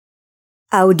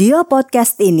Audio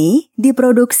podcast ini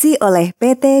diproduksi oleh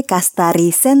PT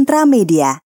Kastari Sentra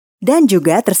Media dan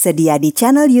juga tersedia di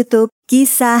channel YouTube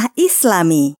Kisah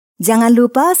Islami. Jangan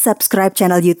lupa subscribe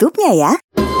channel YouTube-nya ya.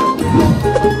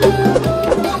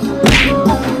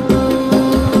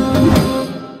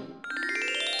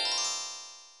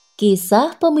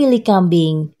 Kisah pemilik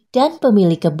kambing dan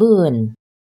pemilik kebun.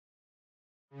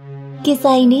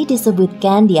 Kisah ini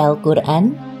disebutkan di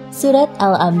Al-Quran, Surat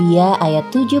Al-Anbiya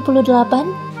ayat 78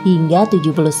 hingga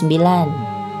 79.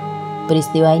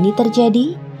 Peristiwa ini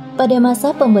terjadi pada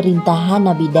masa pemerintahan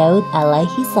Nabi Daud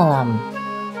alaihi salam.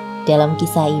 Dalam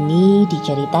kisah ini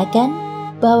diceritakan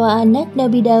bahwa anak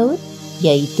Nabi Daud,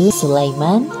 yaitu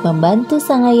Sulaiman, membantu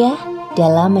sang ayah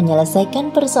dalam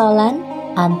menyelesaikan persoalan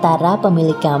antara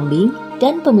pemilik kambing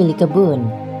dan pemilik kebun.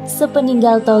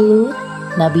 Sepeninggal Tolut,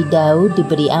 Nabi Daud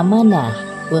diberi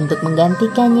amanah untuk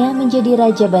menggantikannya menjadi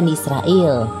Raja Bani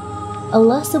Israel.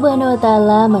 Allah Subhanahu wa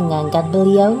Ta'ala mengangkat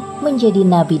beliau menjadi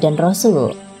Nabi dan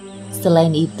Rasul.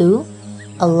 Selain itu,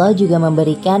 Allah juga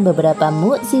memberikan beberapa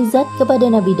mukjizat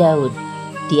kepada Nabi Daud.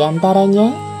 Di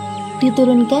antaranya,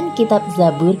 diturunkan kitab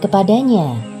Zabur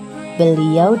kepadanya.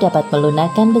 Beliau dapat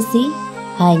melunakkan besi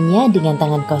hanya dengan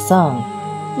tangan kosong.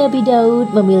 Nabi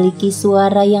Daud memiliki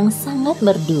suara yang sangat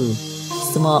merdu.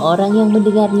 Semua orang yang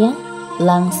mendengarnya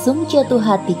langsung jatuh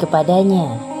hati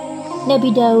kepadanya.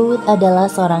 Nabi Daud adalah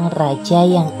seorang raja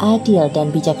yang adil dan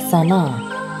bijaksana.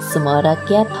 Semua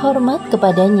rakyat hormat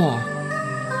kepadanya.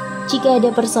 Jika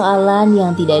ada persoalan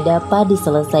yang tidak dapat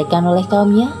diselesaikan oleh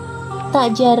kaumnya,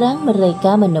 tak jarang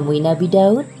mereka menemui Nabi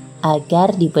Daud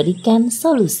agar diberikan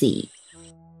solusi.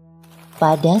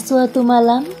 Pada suatu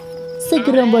malam,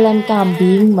 segerombolan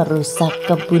kambing merusak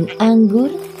kebun anggur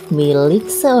milik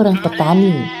seorang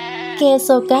petani.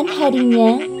 Keesokan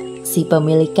harinya, si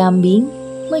pemilik kambing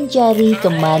mencari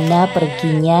kemana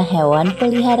perginya hewan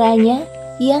peliharanya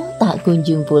yang tak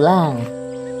kunjung pulang.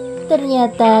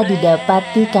 Ternyata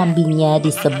didapati kambingnya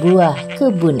di sebuah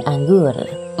kebun anggur.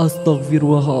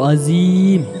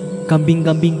 Astagfirullahalazim,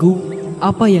 kambing-kambingku,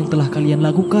 apa yang telah kalian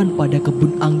lakukan pada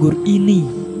kebun anggur ini?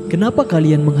 Kenapa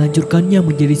kalian menghancurkannya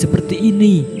menjadi seperti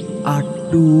ini?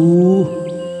 Aduh.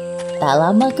 Tak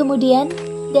lama kemudian,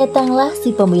 datanglah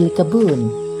si pemilik kebun.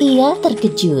 Ia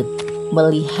terkejut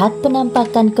melihat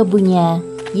penampakan kebunnya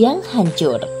yang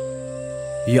hancur.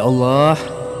 Ya Allah,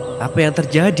 apa yang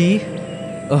terjadi?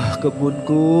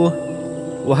 Kebunku.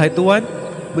 Wahai Tuan,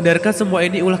 benarkah semua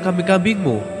ini ulah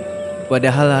kambing-kambingmu?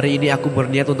 Padahal hari ini aku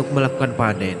berniat untuk melakukan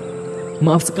panen.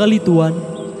 Maaf sekali Tuan,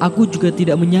 aku juga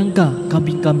tidak menyangka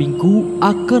kambing-kambingku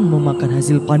akan memakan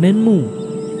hasil panenmu.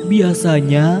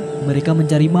 Biasanya mereka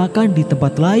mencari makan di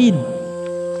tempat lain.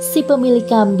 Si pemilik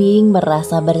kambing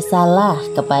merasa bersalah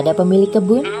kepada pemilik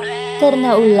kebun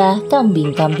karena ulah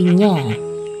kambing-kambingnya.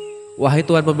 Wahai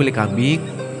Tuan pemilik kambing,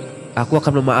 aku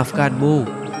akan memaafkanmu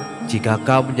jika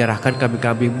kau menyerahkan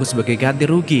kambing-kambingmu sebagai ganti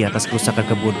rugi atas kerusakan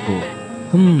kebunku.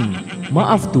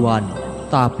 Maaf Tuan,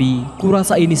 tapi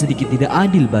kurasa ini sedikit tidak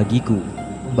adil bagiku.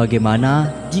 Bagaimana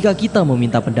jika kita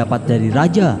meminta pendapat dari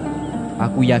raja?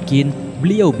 Aku yakin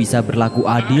beliau bisa berlaku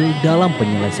adil dalam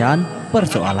penyelesaian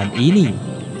persoalan ini.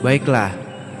 Baiklah,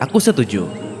 aku setuju.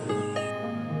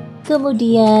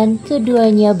 Kemudian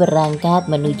keduanya berangkat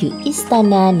menuju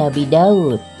istana Nabi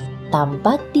Daud.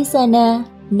 Tampak di sana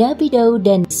Nabi Daud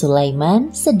dan Sulaiman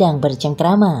sedang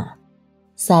bercengkrama.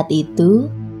 Saat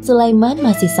itu Sulaiman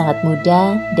masih sangat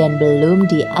muda dan belum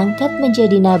diangkat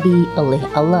menjadi nabi oleh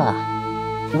Allah.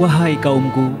 Wahai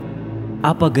kaumku,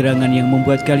 apa gerangan yang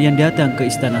membuat kalian datang ke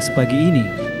istana sepagi ini?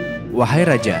 Wahai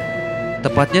Raja,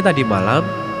 tepatnya tadi malam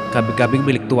kambing-kambing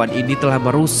milik Tuan ini telah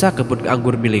merusak kebun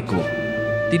anggur milikku.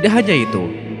 Tidak hanya itu,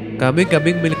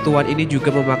 kambing-kambing milik Tuan ini juga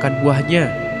memakan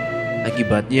buahnya.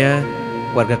 Akibatnya,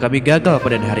 warga kami gagal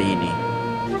panen hari ini.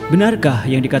 Benarkah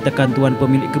yang dikatakan Tuan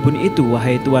pemilik kebun itu,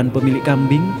 wahai Tuan pemilik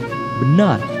kambing?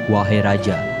 Benar, wahai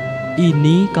Raja.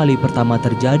 Ini kali pertama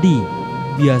terjadi.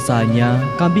 Biasanya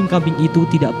kambing-kambing itu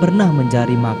tidak pernah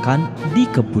mencari makan di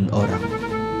kebun orang.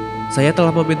 Saya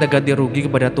telah meminta ganti rugi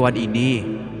kepada Tuan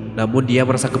ini, namun dia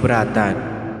merasa keberatan.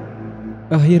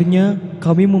 Akhirnya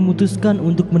kami memutuskan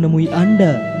untuk menemui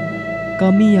Anda.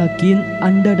 Kami yakin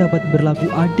Anda dapat berlaku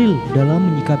adil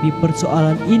dalam menyikapi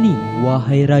persoalan ini,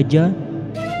 wahai Raja.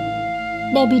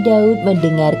 Nabi Daud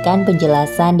mendengarkan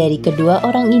penjelasan dari kedua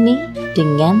orang ini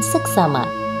dengan seksama.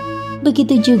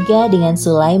 Begitu juga dengan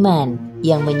Sulaiman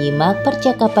yang menyimak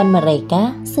percakapan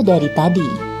mereka sedari tadi.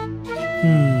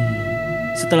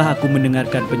 Setelah aku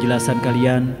mendengarkan penjelasan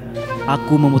kalian,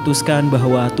 aku memutuskan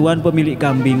bahwa Tuan pemilik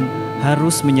kambing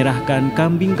harus menyerahkan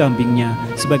kambing-kambingnya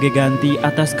sebagai ganti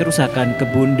atas kerusakan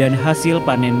kebun dan hasil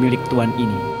panen milik Tuan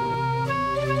ini.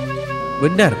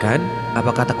 Benar kan?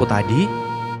 Apa kataku tadi?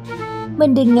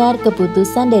 Mendengar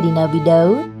keputusan dari Nabi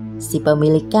Daud, si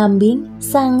pemilik kambing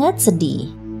sangat sedih.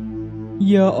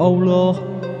 Ya Allah,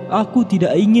 aku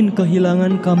tidak ingin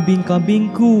kehilangan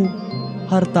kambing-kambingku.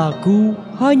 Hartaku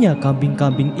hanya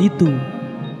kambing-kambing itu.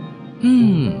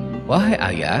 Wahai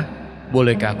ayah,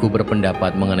 bolehkah aku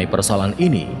berpendapat mengenai persoalan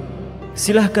ini?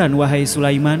 Silahkan wahai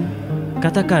Sulaiman,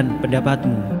 katakan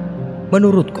pendapatmu.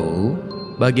 Menurutku,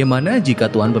 bagaimana jika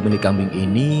tuan pemilik kambing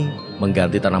ini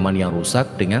mengganti tanaman yang rusak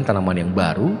dengan tanaman yang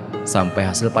baru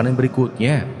sampai hasil panen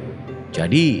berikutnya?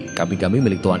 Jadi, kambing-kambing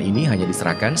milik tuan ini hanya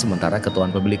diserahkan sementara ke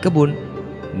tuan pemilik kebun.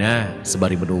 Nah,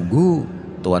 sembari menunggu,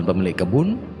 tuan pemilik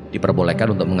kebun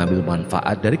diperbolehkan untuk mengambil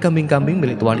manfaat dari kambing-kambing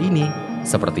milik tuan ini,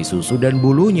 seperti susu dan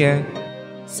bulunya.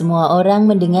 Semua orang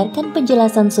mendengarkan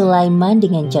penjelasan Sulaiman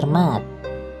dengan cermat.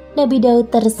 Nabi Daud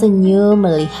tersenyum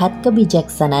melihat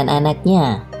kebijaksanaan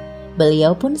anaknya.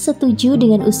 Beliau pun setuju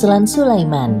dengan usulan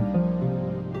Sulaiman.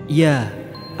 Ya,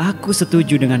 aku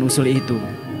setuju dengan usul itu.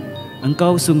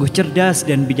 Engkau sungguh cerdas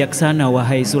dan bijaksana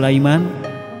wahai Sulaiman.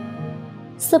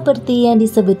 Seperti yang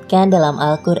disebutkan dalam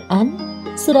Al-Quran,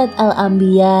 Surat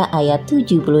Al-Anbiya ayat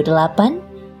 78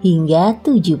 hingga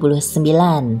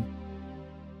 79.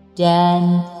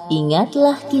 Dan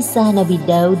ingatlah kisah Nabi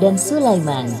Daud dan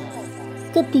Sulaiman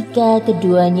ketika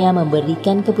keduanya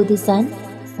memberikan keputusan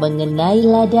mengenai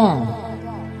ladang,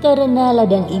 karena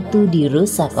ladang itu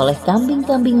dirusak oleh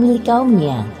kambing-kambing milik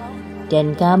kaumnya,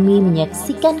 dan kami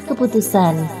menyaksikan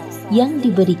keputusan yang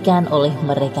diberikan oleh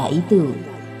mereka itu.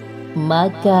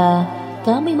 Maka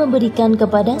kami memberikan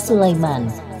kepada Sulaiman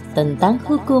tentang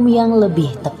hukum yang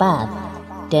lebih tepat,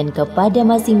 dan kepada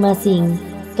masing-masing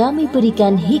kami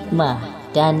berikan hikmah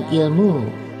dan ilmu.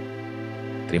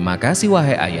 Terima kasih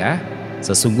wahai ayah.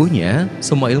 Sesungguhnya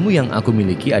semua ilmu yang aku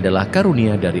miliki adalah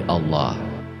karunia dari Allah.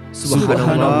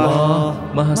 Subhanallah,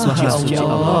 Maha suci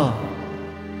Allah.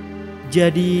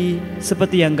 Jadi,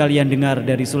 seperti yang kalian dengar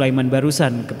dari Sulaiman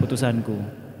barusan keputusanku.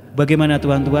 Bagaimana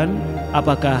tuan-tuan?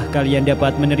 Apakah kalian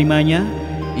dapat menerimanya?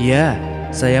 Iya,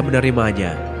 saya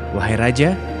menerimanya. Wahai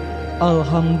Raja,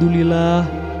 Alhamdulillah,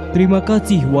 terima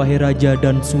kasih wahai Raja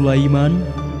dan Sulaiman.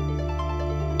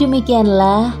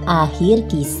 Demikianlah akhir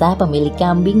kisah pemilik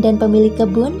kambing dan pemilik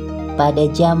kebun pada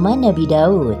zaman Nabi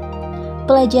Daud.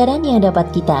 Pelajaran yang dapat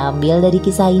kita ambil dari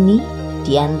kisah ini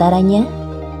diantaranya: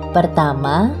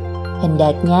 pertama,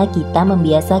 hendaknya kita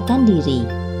membiasakan diri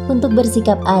untuk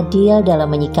bersikap adil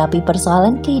dalam menyikapi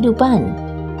persoalan kehidupan,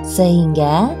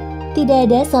 sehingga tidak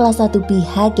ada salah satu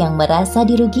pihak yang merasa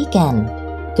dirugikan.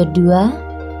 Kedua,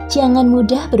 jangan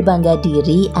mudah berbangga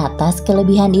diri atas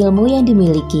kelebihan ilmu yang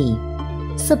dimiliki,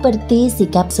 seperti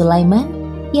sikap Sulaiman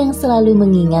yang selalu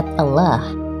mengingat Allah,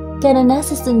 karena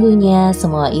sesungguhnya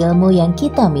semua ilmu yang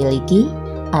kita miliki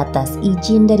atas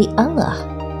izin dari Allah,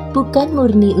 bukan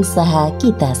murni usaha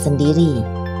kita sendiri.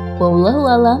 Wallahu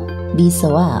a'lam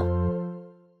bishawab.